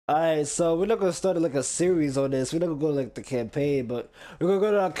Alright, so we're not gonna start like a series on this. We're not gonna go like the campaign, but we're gonna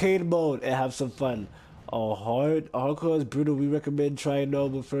go to arcade mode and have some fun. Oh, hardcore is brutal. We recommend trying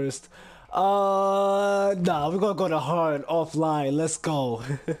normal first. Nah, we're gonna go to hard offline. Let's go.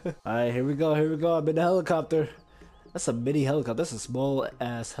 Alright, here we go. Here we go. I'm in the helicopter. That's a mini helicopter. That's a small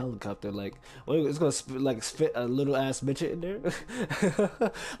ass helicopter. Like, what, it's gonna fit a little ass midget in there.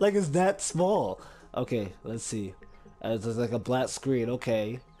 Like, it's that small. Okay, let's see. It's just like a black screen.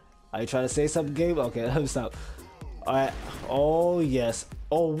 Okay. Are you trying to say something, game? Okay, let me stop. Alright. Oh, yes.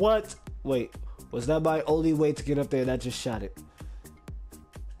 Oh, what? Wait. Was that my only way to get up there and I just shot it?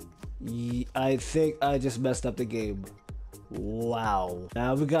 I think I just messed up the game. Wow.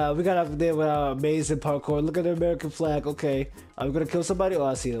 Now we got up there with our amazing parkour. Look at the American flag. Okay. Are we gonna kill somebody? Oh,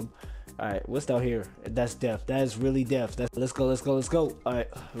 I see them. Alright, what's down here? That's death. That is really death. Let's go, let's go, let's go. Alright,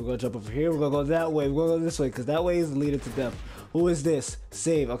 we're gonna jump over here. We're gonna go that way. We're gonna go this way, because that way is leading to death. Who is this?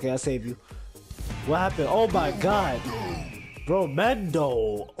 Save. Okay, I save you. What happened? Oh my god. Bro,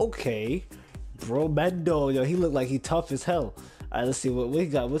 Mendo. Okay. Bro, Mendo. Yo, he looked like he tough as hell. Alright, let's see what we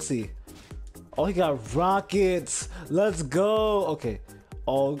got. Let's see. Oh, he got rockets. Let's go. Okay.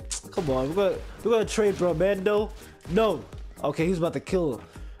 Oh, come on. We're gonna trade, bro. Mendo. No. Okay, he's about to kill him.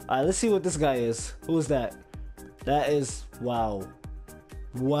 Alright, let's see what this guy is. Who is that? That is... Wow.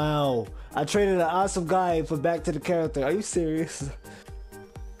 Wow. I traded an awesome guy for back to the character. Are you serious?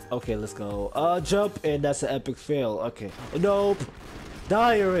 Okay, let's go. Jump, and that's an epic fail. Okay. Nope.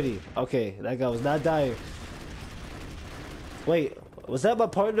 Die already. Okay, that guy was not dying. Wait, was that my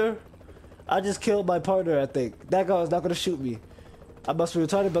partner? I just killed my partner, I think. That guy was not gonna shoot me. I must be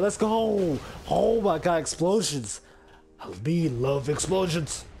retarded, but let's go. Oh my god, explosions. Me love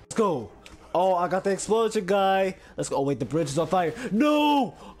explosions. Let's go. Oh, I got the explosion guy. Let's go. Oh wait, the bridge is on fire.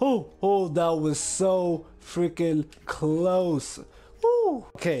 No! Oh, that was so freaking close. Woo!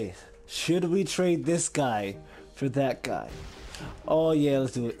 Okay, should we trade this guy for that guy? Oh yeah,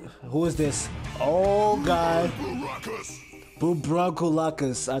 let's do it. Who is this? Oh god.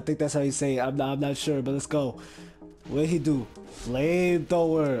 Bubrankulakis. I think that's how you say it. I'm not sure, but let's go. What did he do?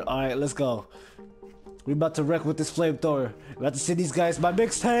 Flamethrower. Alright, let's go. We about to wreck with this flamethrower. We about to send these guys my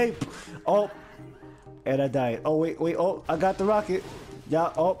mixtape. Oh, and I died. Oh wait. Oh, I got the rocket.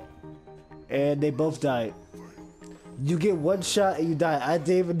 Yeah. Oh, and they both died. You get one shot and you die. I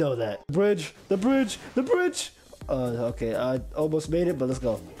didn't even know that. The bridge. Okay. I almost made it, but let's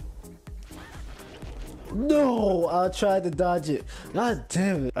go. No, I tried to dodge it. God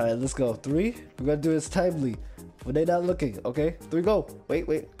damn it. All right, let's go. 3. We're gonna do this timely when they're not looking. Okay, 3, go. Wait,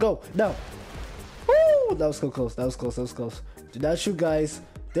 go now. Woo! That was so close. That was close. Do not shoot, guys.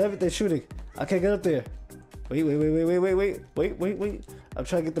 Damn it, they're shooting. I can't get up there. Wait. I'm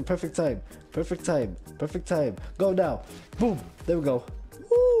trying to get the perfect time. Perfect time. Go now. Boom. There we go.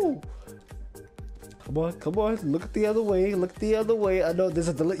 Woo! Come on. Look at the other way. I know there's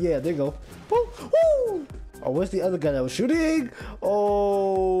a delay. Yeah, there you go. Woo! Oh, where's the other guy that was shooting?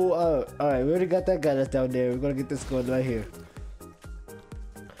 Oh, alright. We already got that guy that's down there. We're gonna get this going right here.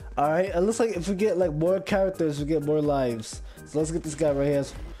 Alright, it looks like if we get like more characters, we get more lives. So let's get this guy right here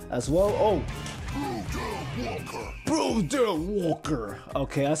as well. Oh, Brother Walker.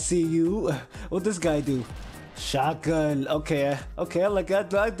 Okay, I see you. What this guy do? Shotgun. Okay, I like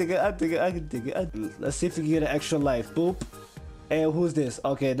it. I can dig it. Let's see if we can get an extra life. Boop. And who's this?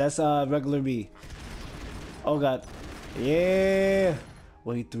 Okay, that's regular me. Oh god. Yeah.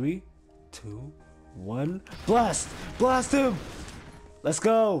 Wait, 3, 2, 1. Blast him. Let's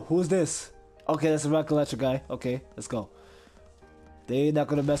go. Who's this? Okay, that's a rocket launcher guy. Okay, let's go. They're not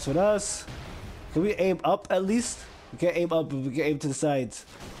gonna mess with us. Can we aim up at least? We can't aim up, but we can aim to the sides.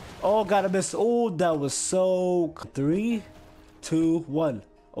 Oh god, I missed. Oh, that was so... 3, 2, 1.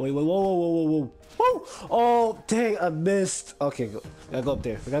 Oh wait, whoa. Whoa! Oh, dang, I missed. Okay, we gotta go up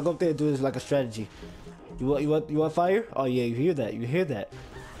there. We gotta go up there and do this like a strategy. You want fire? Oh yeah, you hear that.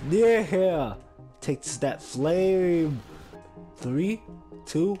 Yeah! Takes that flame. 3,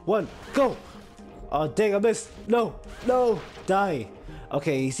 2, 1, go! Oh dang, I missed. No! Die.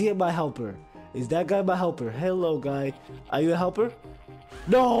 Okay, is he my helper? Is that guy my helper? Hello, guy. Are you a helper?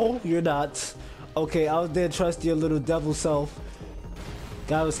 No, you're not. Okay, I didn't trust your little devil self.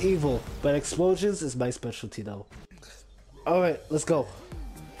 Guy was evil, but explosions is my specialty though. Alright, let's go.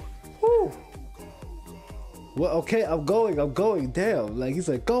 Woo! Well, okay, I'm going. Damn, like he's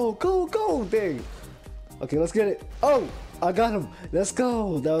like, go, dang. Okay, let's get it. Oh, I got him. Let's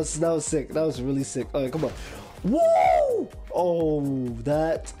go. That was sick. That was really sick. Alright, come on. Woo! Oh,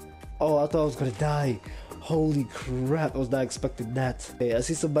 I thought I was gonna die. Holy crap, I was not expecting that. Hey, I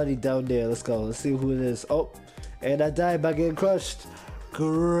see somebody down there. Let's go. Let's see who it is. Oh, and I died by getting crushed.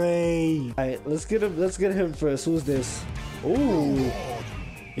 great. All right, let's get him. Let's get him first. Who's this? Ooh,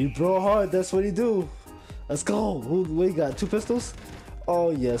 he bro hard. That's what he do. Let's go. What you got? 2 pistols?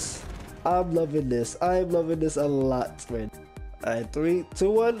 Oh yes, I'm loving this. I'm loving this a lot, man. All right, 3, 2,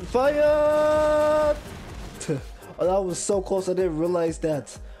 1, fire! Oh, that was so close. I didn't realize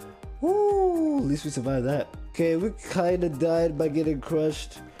that. Woo! At least we survived that. Okay, we kind of died by getting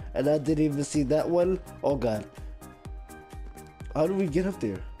crushed, and I didn't even see that one. Oh god. How do we get up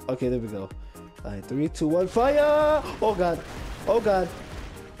there? Okay, there we go. Alright, 3, 2, 1, fire! Oh god. Oh god.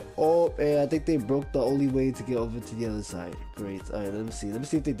 Oh, man, I think they broke the only way to get over to the other side. Great. Alright, let me see. Let me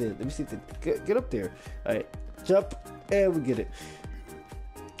see if they did. Let me see if they get up there. Alright, jump, and we get it.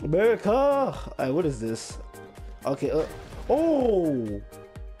 America! Alright, what is this? Okay, oh!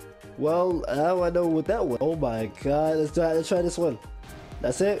 Well, now I know what that was. Oh my god, let's try this one.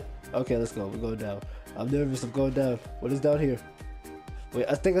 That's it? Okay, let's go. We're going down. I'm nervous. I'm going down. What is down here? Wait,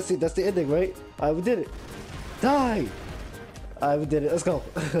 I think I see. That's the ending, right? Alright, we did it. Die! Alright, we did it. Let's go.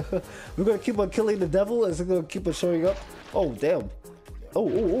 We're gonna keep on killing the devil, and it's gonna keep on showing up. Oh, damn.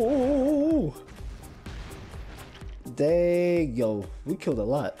 Oh. Dang, yo. We killed a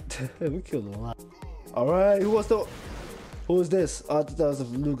lot. We killed a lot. Alright, who wants to... Who is this? Oh, I thought that was a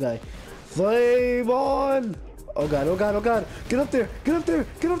new guy. Flame on! Oh god, oh god, oh god. Get up there, get up there,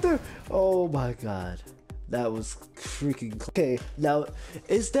 get up there. Oh my god. That was freaking... Okay, now,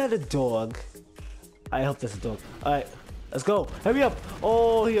 is that a dog? I hope that's a dog. Alright, let's go. Hurry up.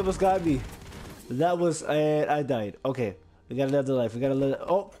 Oh, he almost got me. That was... And I died. Okay, we got another life. We got another...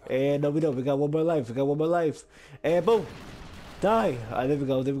 Oh, and no, we don't. We got one more life. We got one more life. And boom. Die. Alright, there we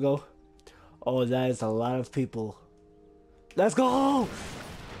go, there we go. Oh, that is a lot of people. Let's go!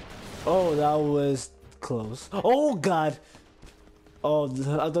 Oh, that was close. Oh, God! Oh,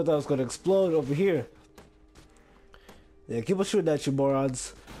 I thought that was gonna explode over here. Yeah, keep on shooting at you,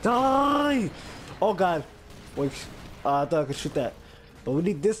 morons. Die! Oh, God. Wait, I thought I could shoot that. But we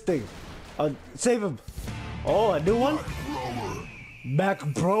need this thing. Save him. Oh, a new one? Mac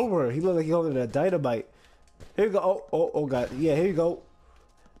Brower. He looked like he holding a dynamite. Here you go. Oh, God. Yeah, here you go.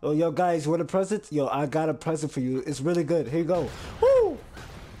 Oh, yo, guys, you want a present? Yo, I got a present for you. It's really good. Here you go. Woo!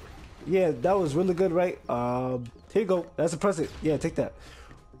 Yeah, that was really good, right? Here you go. That's a present. Yeah, take that.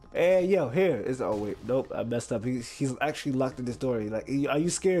 And yo, here is... Oh, wait. Nope, I messed up. He's actually locked in this door. Like, are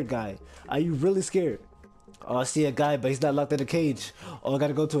you scared, guy? Are you really scared? Oh, I see a guy, but he's not locked in the cage. Oh, I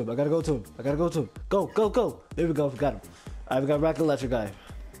gotta go to him. I gotta go to him. I gotta go to him. Go, go, go. There we go. We got him. All right, we got Rocket Launcher guy.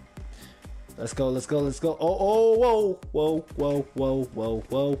 Let's go, let's go, let's go. Oh, whoa.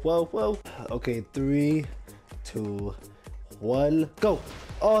 Okay, 3, 2, 1, go.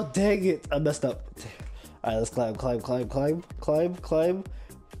 Oh, dang it. I messed up. All right, let's climb.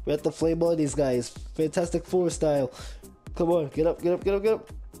 We have to flame on these guys. Fantastic Four style. Come on, get up. All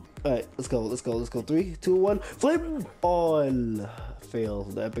right, let's go. 3, 2, 1, flame on. Fail,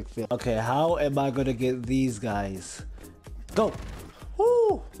 the epic fail. Okay, how am I gonna get these guys? Go.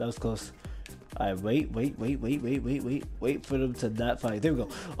 Woo, that was close. Alright, wait for them to not fight. There we go.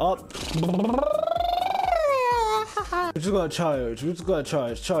 Up. We're just gonna charge.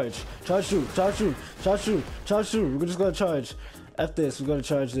 Charge through. We're just gonna charge. F this. We're gonna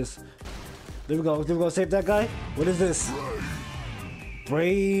charge this. There we go. We're gonna save that guy. What is this?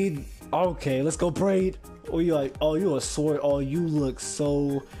 Braid. Okay, let's go, Braid. Oh, you like? Oh, you a sword. Oh, you look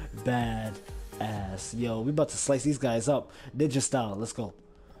so bad ass. Yo, we about to slice these guys up, ninja style. Let's go.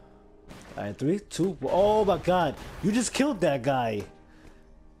 Alright, 3, 2, oh my god. You just killed that guy.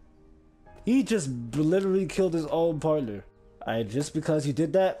 He just literally killed his own partner. Alright, just because you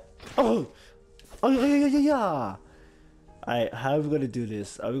did that. Oh yeah. Alright, how are we gonna do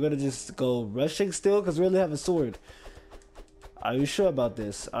this? Are we gonna just go rushing still? Because we only have a sword. Are you sure about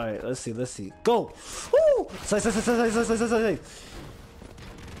this? Alright, let's see. Go! Woo! Slice.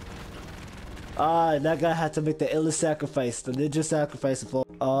 Ah, that guy had to make the illest sacrifice, the ninja sacrifice of all.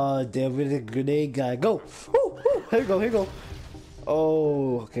 Oh, damn, we're the grenade guy. Go! Woo! Here you go.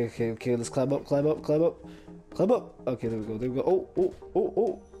 Oh, okay. Let's climb up. Okay, there we go.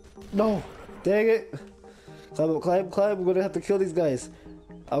 Oh. No! Dang it! Climb. We're gonna have to kill these guys.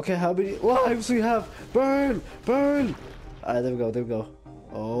 Okay, how many lives we have? Burn! Alright, there we go.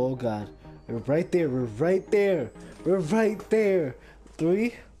 Oh, God. We're right there.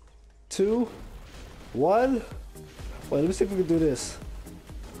 3, 2, 1. Wait, let me see if we can do this.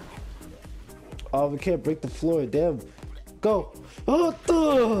 Oh, we can't break the floor. Damn. Go.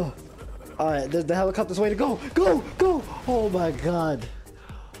 Oh, alright, there's the helicopter's way to go. Go. Oh my god.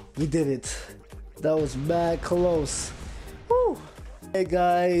 We did it. That was mad close. Woo. Hey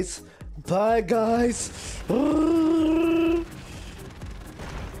guys. Bye guys.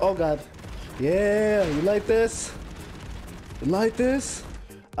 Oh god. Yeah, you like this? You like this?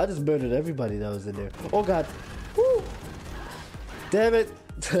 I just murdered everybody that was in there. Oh god. Woo. Damn it.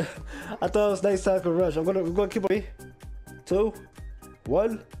 I thought it was nice time to rush. We're gonna keep on. 3, 2,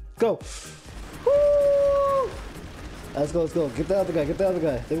 1, go. Woo. Let's go. Get the other guy. There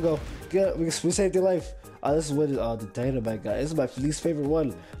we go. We saved your life. Oh, this is what the dynamite guy. This is my least favorite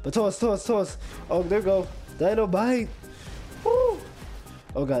one. But toss. Oh, there we go. Dynamite. Woo.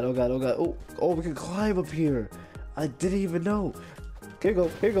 Oh god. Oh, we can climb up here. I didn't even know. Here you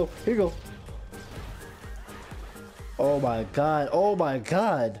go. Oh my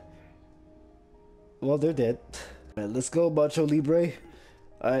god. Well, they're dead. Alright, let's go, Macho Libre.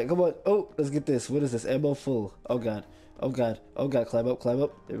 Alright, come on. Oh, let's get this. What is this? Ammo full. Oh god. Climb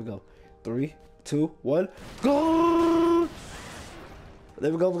up. There we go. 3, 2, 1. Go!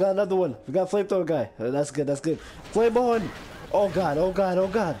 There we go. We got another one. We got flamethrower guy. That's good. Flame on! Oh god.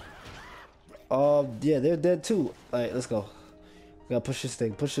 Yeah, they're dead too. Alright, let's go. We gotta push this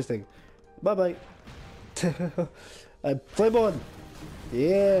thing. Bye. Flame on!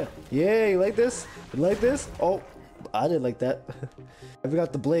 Yeah, you like this? Oh, I didn't like that. I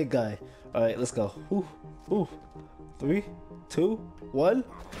forgot the blade guy. Alright, let's go. Ooh. 3, 2, 1.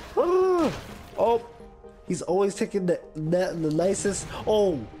 Ah! Oh, he's always taking the nicest.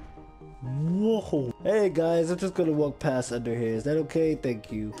 Oh, whoa. Hey guys, I'm just gonna walk past under here. Is that okay?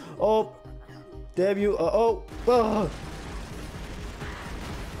 Thank you. Oh, damn you. Oh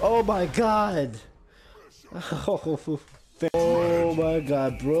my god. Oh my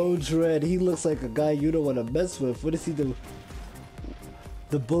god, Bro Dread. He looks like a guy you don't want to mess with. What does he do?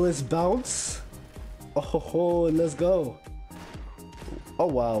 The bullets bounce? Oh, let's go. Oh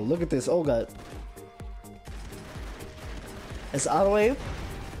wow, look at this. Oh god. It's auto aim?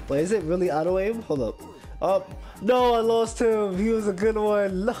 Wait, is it really auto aim? Hold up. Oh, no, I lost him. He was a good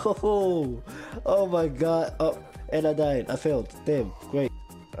one. No. Oh my god. Oh, and I died. I failed. Damn, great.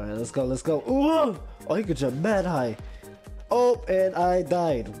 Alright, let's go. Ooh! Oh, he could jump mad high. Oh, and I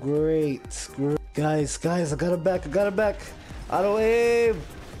died. Great. Guys, I got him back. Auto aim.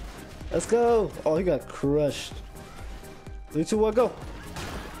 Let's go. Oh, he got crushed. 3, 2, 1, go.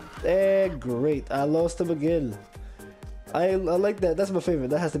 And great. I lost him again. I like that. That's my favorite.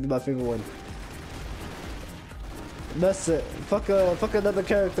 That has to be my favorite one. That's it. Fuck another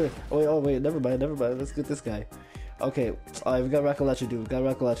character. Oh wait. Never mind. Let's get this guy. Okay. Alright, we got Rackalacha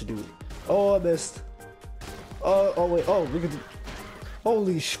dude. Oh, I missed. Oh wait. Oh, we could.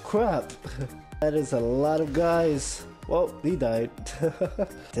 Holy crap. That is a lot of guys. Well, he died.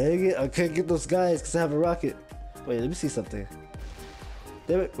 Dang it. I couldn't get those guys because I have a rocket. Wait, let me see something.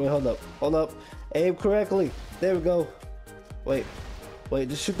 Damn it. Wait, hold up. Aim correctly. There we go. Wait,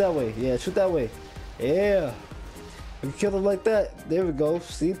 just shoot that way. Yeah, shoot that way. Yeah. We can kill them like that. There we go.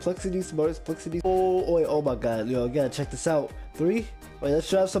 See, Plexity smarts, Oh, wait, oh my god. Yo, you gotta check this out. 3. Wait, let's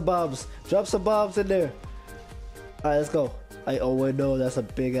drop some bombs. In there. Alright, let's go. Oh wait, no, that's a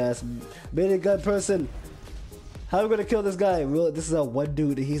big ass minigun person. How are we gonna kill this guy? This is a one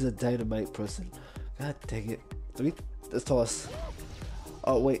dude. He's a dynamite person. God dang it. 3. Let's toss.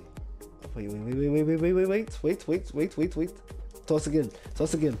 Oh wait. Wait. Toss again.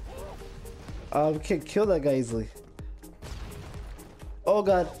 We can't kill that guy easily. Oh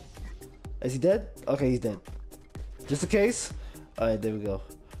god. Is he dead? Okay, he's dead. Just in case. Alright, there we go.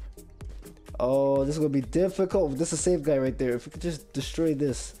 Oh, this is gonna be difficult. This is a safe guy right there. If we could just destroy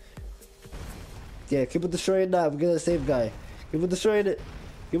this. Yeah, keep it destroying now. We get a safe guy. Keep it destroying it.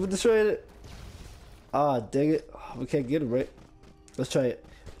 Ah, dang it. We can't get him, right? Let's try it.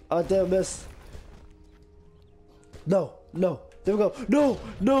 Oh, damn, missed. No. There we go.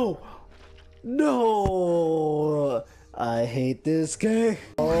 No. I hate this game.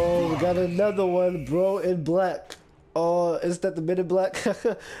 Oh, we got another one, bro, in black. Oh, is that the Men in Black?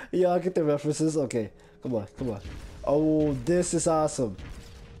 Yeah, I'll get the references. Okay, come on. Oh, this is awesome.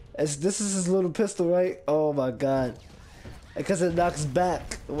 This is his little pistol, right? Oh my god. Because it knocks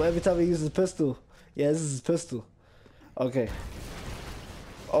back every time he uses a pistol. Yeah, this is his pistol. Okay.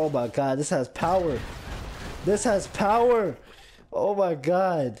 Oh my god, this has power. Oh my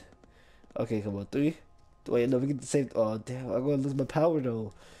god. Okay, come on, 3. Wait, no, we get to save. Oh damn, I'm gonna lose my power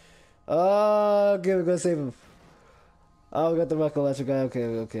though. Okay, we're gonna save him. Oh, we got the rocket launcher guy. Okay.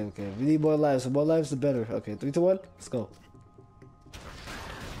 We need more lives. The more lives, the better. Okay, 3, 2, 1. Let's go.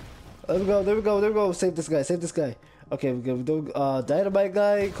 There we go. Save this guy. Okay, we're doing dynamite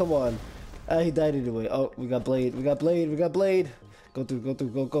guy. Come on. He died anyway. Oh, we got blade. Go through.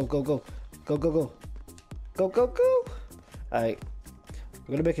 Go. Alright.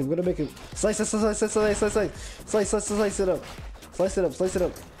 We're gonna make him. Slice it up.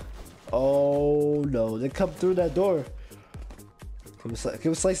 Oh no, they come through that door. Can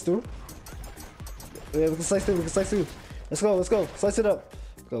we slice through? Yeah, we can slice through, we can slice through. Let's go, slice it up.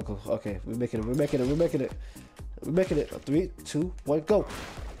 Go. Okay, we're making it. We're making it. 3, 2, 1, go.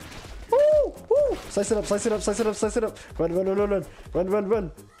 Woo! Slice it up. Run. Slice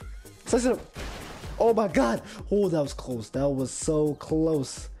it up. Oh my god. Oh, that was close. That was so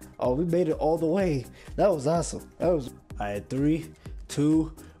close. Oh, we made it all the way. That was awesome. Alright, 3,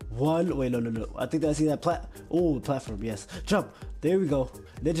 2, 1. Wait, no. I think I see that platform, yes. Jump. There we go.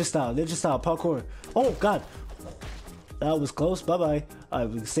 Ninja style, parkour. Oh god. That was close. Bye-bye. Alright,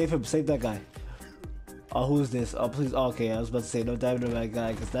 we can save him. Save that guy. Oh, who's this? Oh, please. Oh, okay, I was about to say no diving on that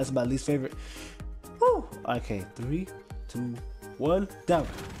guy because that's my least favorite. Woo! Okay, 3, 2, 1, down.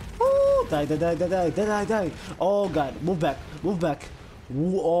 Woo! Die. Oh god, move back.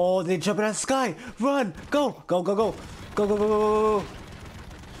 Woo, oh, they jumping at the sky. Run! Go! Go!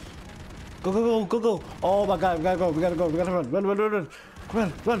 Oh my god, we gotta go. We gotta run.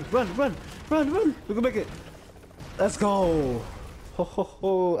 We can make it. Let's go.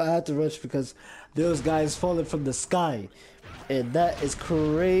 I had to rush because those guys falling from the sky, and that is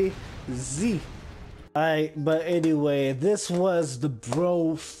crazy. Alright, but anyway, this was the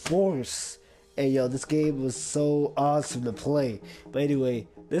Broforce. And yo, this game was so awesome to play. But anyway,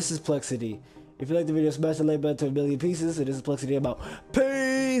 this is Plexity. If you like the video, smash the like button to a million pieces. And this is Plexity about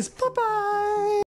peace. Bye bye.